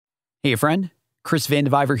Hey friend, Chris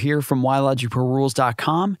Vandeviver here from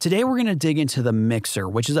WhyLogicProRules.com. Today we're going to dig into the mixer,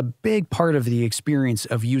 which is a big part of the experience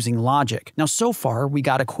of using Logic. Now so far we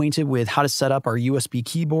got acquainted with how to set up our USB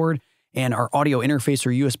keyboard and our audio interface or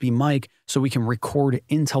USB mic so we can record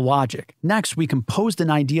into Logic. Next, we composed an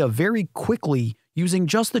idea very quickly using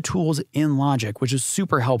just the tools in Logic, which is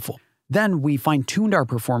super helpful. Then we fine-tuned our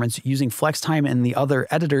performance using FlexTime and the other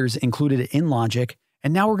editors included in Logic.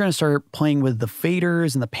 And now we're going to start playing with the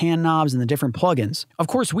faders and the pan knobs and the different plugins. Of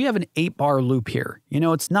course, we have an 8-bar loop here.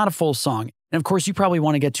 It's not a full song. And of course, you probably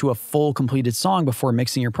want to get to a full completed song before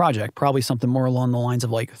mixing your project, probably something more along the lines of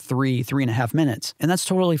like 3.5 minutes. And that's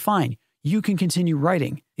totally fine. You can continue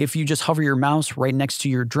writing. If you just hover your mouse right next to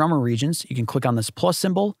your drummer regions, you can click on this plus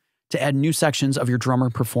symbol to add new sections of your drummer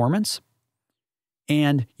performance.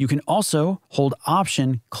 And you can also hold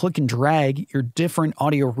Option, click and drag your different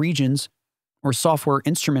audio regions or software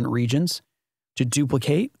instrument regions to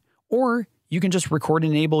duplicate, or you can just record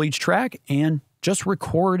and enable each track and just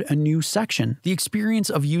record a new section. The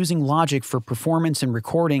experience of using Logic for performance and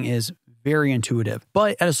recording is very intuitive,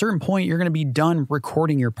 but at a certain point, you're going to be done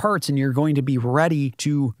recording your parts and you're going to be ready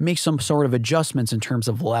to make some sort of adjustments in terms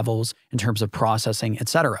of levels, in terms of processing,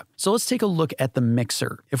 etc. So let's take a look at the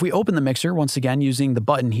mixer. If we open the mixer, once again, using the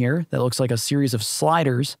button here that looks like a series of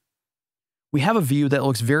sliders, we have a view that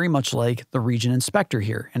looks very much like the region inspector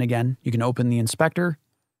here. And again, you can open the inspector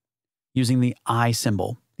using the I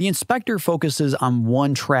symbol. The inspector focuses on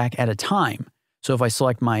one track at a time. So if I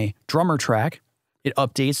select my drummer track, it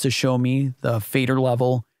updates to show me the fader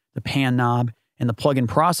level, the pan knob, and the plugin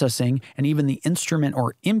processing, and even the instrument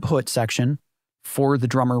or input section for the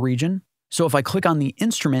drummer region. So if I click on the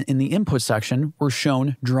instrument in the input section, we're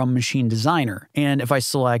shown Drum Machine Designer. And if I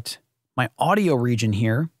select my audio region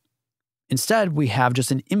here, instead, we have just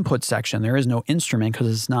an input section. There is no instrument because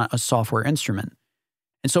it's not a software instrument.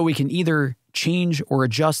 And so we can either change or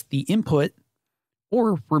adjust the input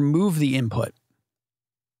or remove the input.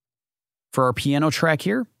 For our piano track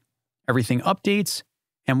here, everything updates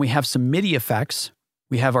and we have some MIDI effects.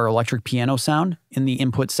 We have our electric piano sound in the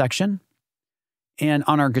input section. And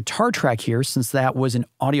on our guitar track here, since that was an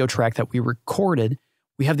audio track that we recorded,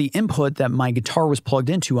 we have the input that my guitar was plugged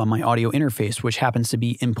into on my audio interface, which happens to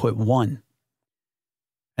be input 1.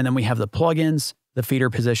 And then we have the plugins, the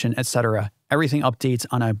fader position, etc. Everything updates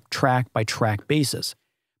on a track-by-track basis.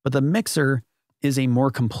 But the mixer is a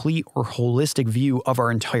more complete or holistic view of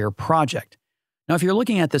our entire project. Now, if you're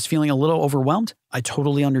looking at this feeling a little overwhelmed, I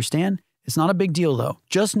totally understand. It's not a big deal, though.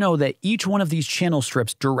 Just know that each one of these channel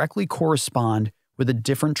strips directly correspond with the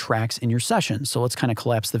different tracks in your session. So let's kind of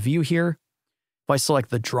collapse the view here. If I select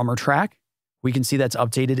the drummer track, we can see that's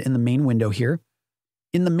updated in the main window here.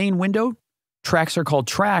 In the main window, tracks are called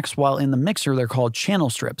tracks, while in the mixer, they're called channel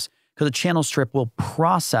strips, because a channel strip will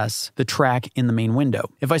process the track in the main window.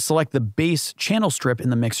 If I select the bass channel strip in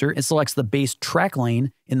the mixer, it selects the bass track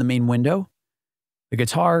lane in the main window, the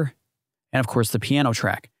guitar, and of course the piano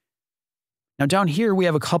track. Now down here, we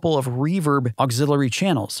have a couple of reverb auxiliary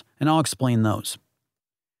channels, and I'll explain those.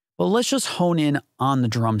 But let's just hone in on the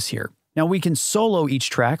drums here. Now we can solo each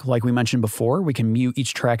track, like we mentioned before. We can mute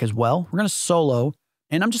each track as well. We're going to solo,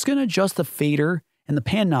 and I'm just going to adjust the fader and the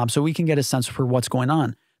pan knob so we can get a sense for what's going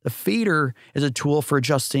on. The fader is a tool for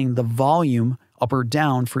adjusting the volume up or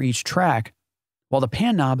down for each track, while the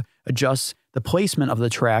pan knob adjusts the placement of the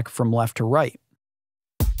track from left to right.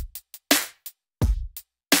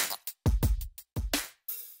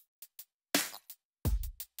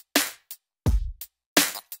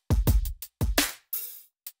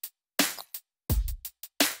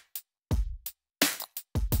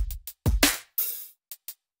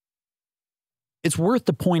 It's worth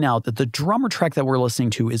to point out that the drummer track that we're listening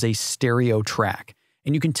to is a stereo track.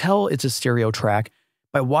 And you can tell it's a stereo track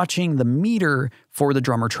by watching the meter for the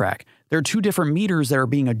drummer track. There are two different meters that are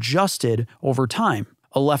being adjusted over time,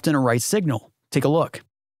 a left and a right signal. Take a look.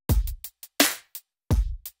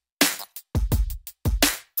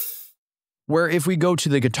 Where if we go to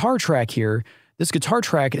the guitar track here, this guitar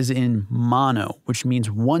track is in mono, which means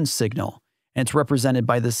one signal, and it's represented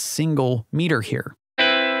by this single meter here.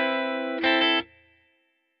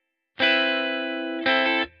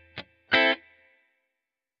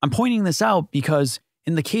 I'm pointing this out because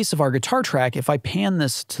in the case of our guitar track, if I pan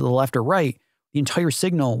this to the left or right, the entire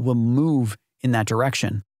signal will move in that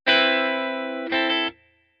direction.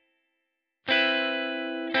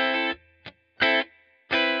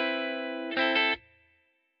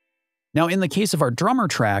 Now, in the case of our drummer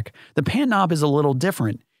track, the pan knob is a little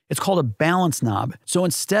different. It's called a balance knob. So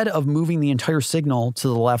instead of moving the entire signal to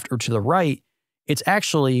the left or to the right, it's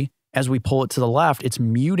actually, as we pull it to the left, it's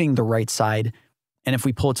muting the right side And if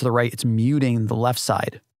we pull it to the right, it's muting the left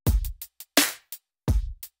side.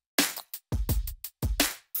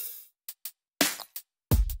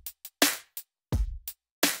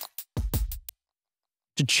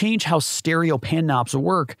 To change how stereo pan knobs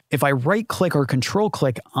work, if I right-click or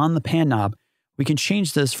control-click on the pan knob, we can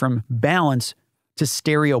change this from balance to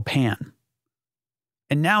stereo pan.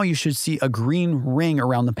 And now you should see a green ring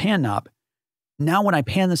around the pan knob. Now when I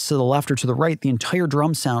pan this to the left or to the right, the entire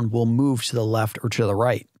drum sound will move to the left or to the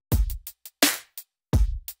right.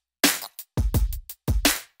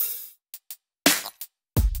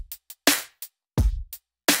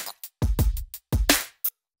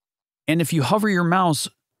 And if you hover your mouse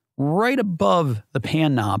right above the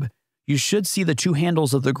pan knob, you should see the two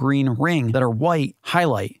handles of the green ring that are white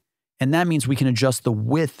highlight. And that means we can adjust the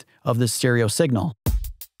width of the stereo signal.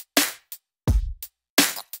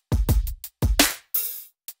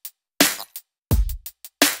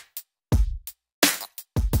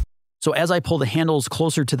 So as I pull the handles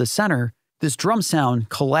closer to the center, this drum sound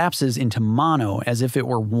collapses into mono as if it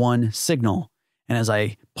were one signal. And as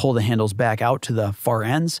I pull the handles back out to the far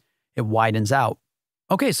ends, it widens out.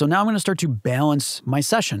 Okay, so now I'm going to start to balance my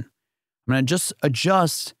session. I'm going to just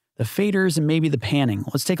adjust the faders and maybe the panning.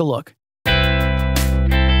 Let's take a look.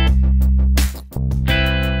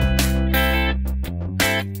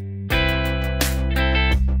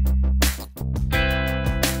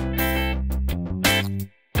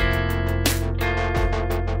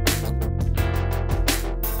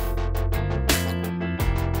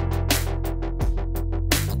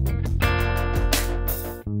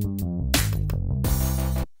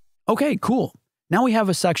 Okay, cool. Now we have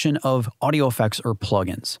a section of audio effects or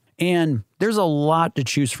plugins. And there's a lot to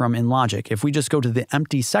choose from in Logic. If we just go to the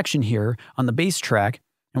empty section here on the bass track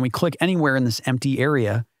and we click anywhere in this empty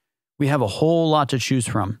area, we have a whole lot to choose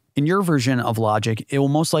from. In your version of Logic, it will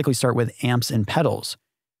most likely start with amps and pedals.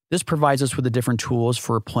 This provides us with the different tools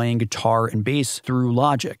for playing guitar and bass through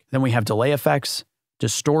Logic. Then we have delay effects,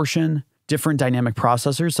 distortion, different dynamic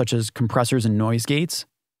processors such as compressors and noise gates,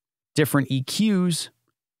 different EQs,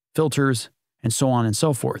 filters, and so on and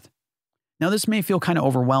so forth. Now this may feel kind of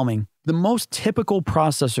overwhelming. The most typical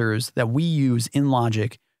processors that we use in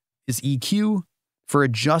Logic is EQ for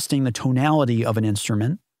adjusting the tonality of an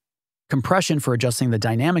instrument, compression for adjusting the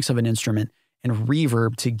dynamics of an instrument, and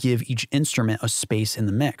reverb to give each instrument a space in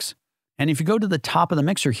the mix. And if you go to the top of the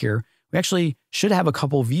mixer here, we actually should have a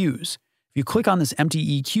couple views. If you click on this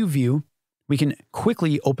empty EQ view, we can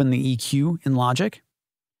quickly open the EQ in Logic.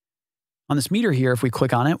 On this meter here, if we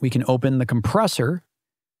click on it, we can open the compressor.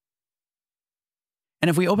 And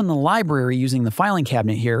if we open the library using the filing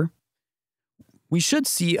cabinet here, we should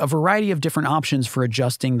see a variety of different options for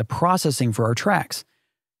adjusting the processing for our tracks.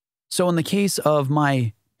 So in the case of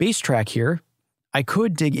my bass track here, I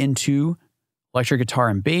could dig into electric guitar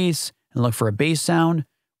and bass and look for a bass sound,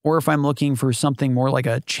 or if I'm looking for something more like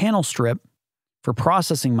a channel strip for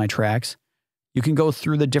processing my tracks, you can go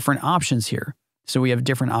through the different options here. So we have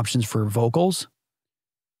different options for vocals,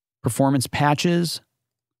 performance patches,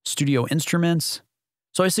 studio instruments.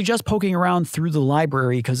 So I suggest poking around through the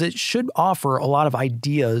library because it should offer a lot of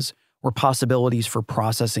ideas or possibilities for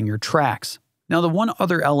processing your tracks. Now, the one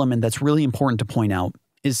other element that's really important to point out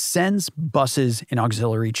is sends, buses, and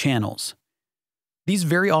auxiliary channels. These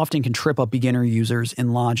very often can trip up beginner users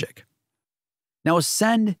in Logic. Now, a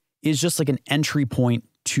send is just like an entry point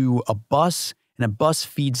to a bus, and a bus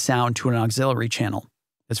feeds sound to an auxiliary channel.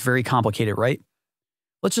 That's very complicated, right?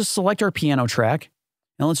 Let's just select our piano track,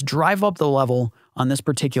 and let's drive up the level on this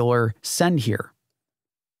particular send here.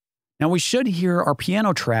 Now we should hear our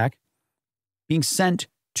piano track being sent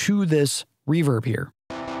to this reverb here.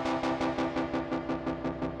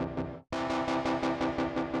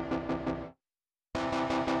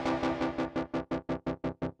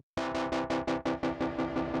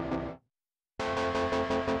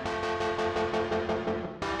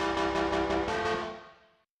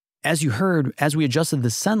 As you heard, as we adjusted the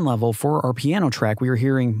send level for our piano track, we were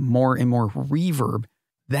hearing more and more reverb.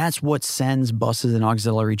 That's what sends, buses, and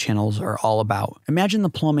auxiliary channels are all about. Imagine the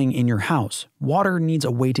plumbing in your house. Water needs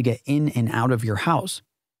a way to get in and out of your house.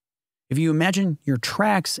 If you imagine your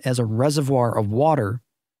tracks as a reservoir of water,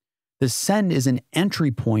 the send is an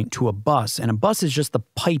entry point to a bus, and a bus is just the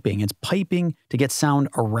piping. It's piping to get sound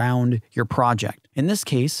around your project. In this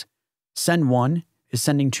case, send 1 is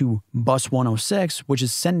sending to bus 106, which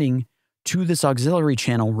is sending to this auxiliary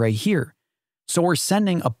channel right here. So we're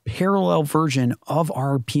sending a parallel version of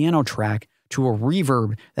our piano track to a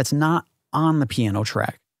reverb that's not on the piano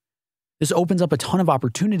track. This opens up a ton of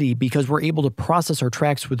opportunity because we're able to process our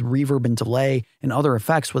tracks with reverb and delay and other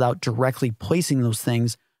effects without directly placing those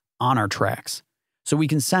things on our tracks. So we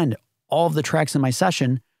can send all of the tracks in my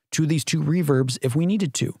session to these two reverbs if we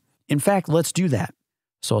needed to. In fact, let's do that.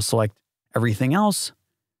 So I'll select everything else,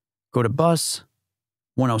 go to bus,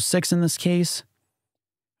 106 in this case,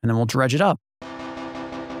 and then we'll dredge it up.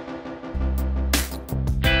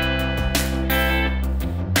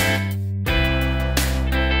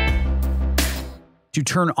 To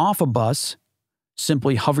turn off a bus,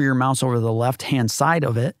 simply hover your mouse over the left-hand side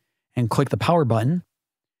of it and click the power button.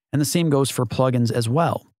 And the same goes for plugins as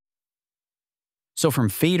well. So from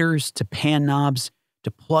faders to pan knobs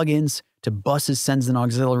to plugins to buses, sends, and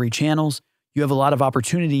auxiliary channels, you have a lot of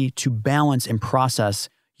opportunity to balance and process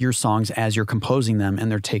your songs as you're composing them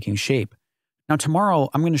and they're taking shape. Now tomorrow,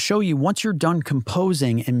 I'm going to show you, once you're done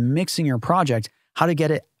composing and mixing your project, how to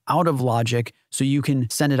get it out of Logic so you can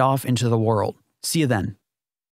send it off into the world. See you then.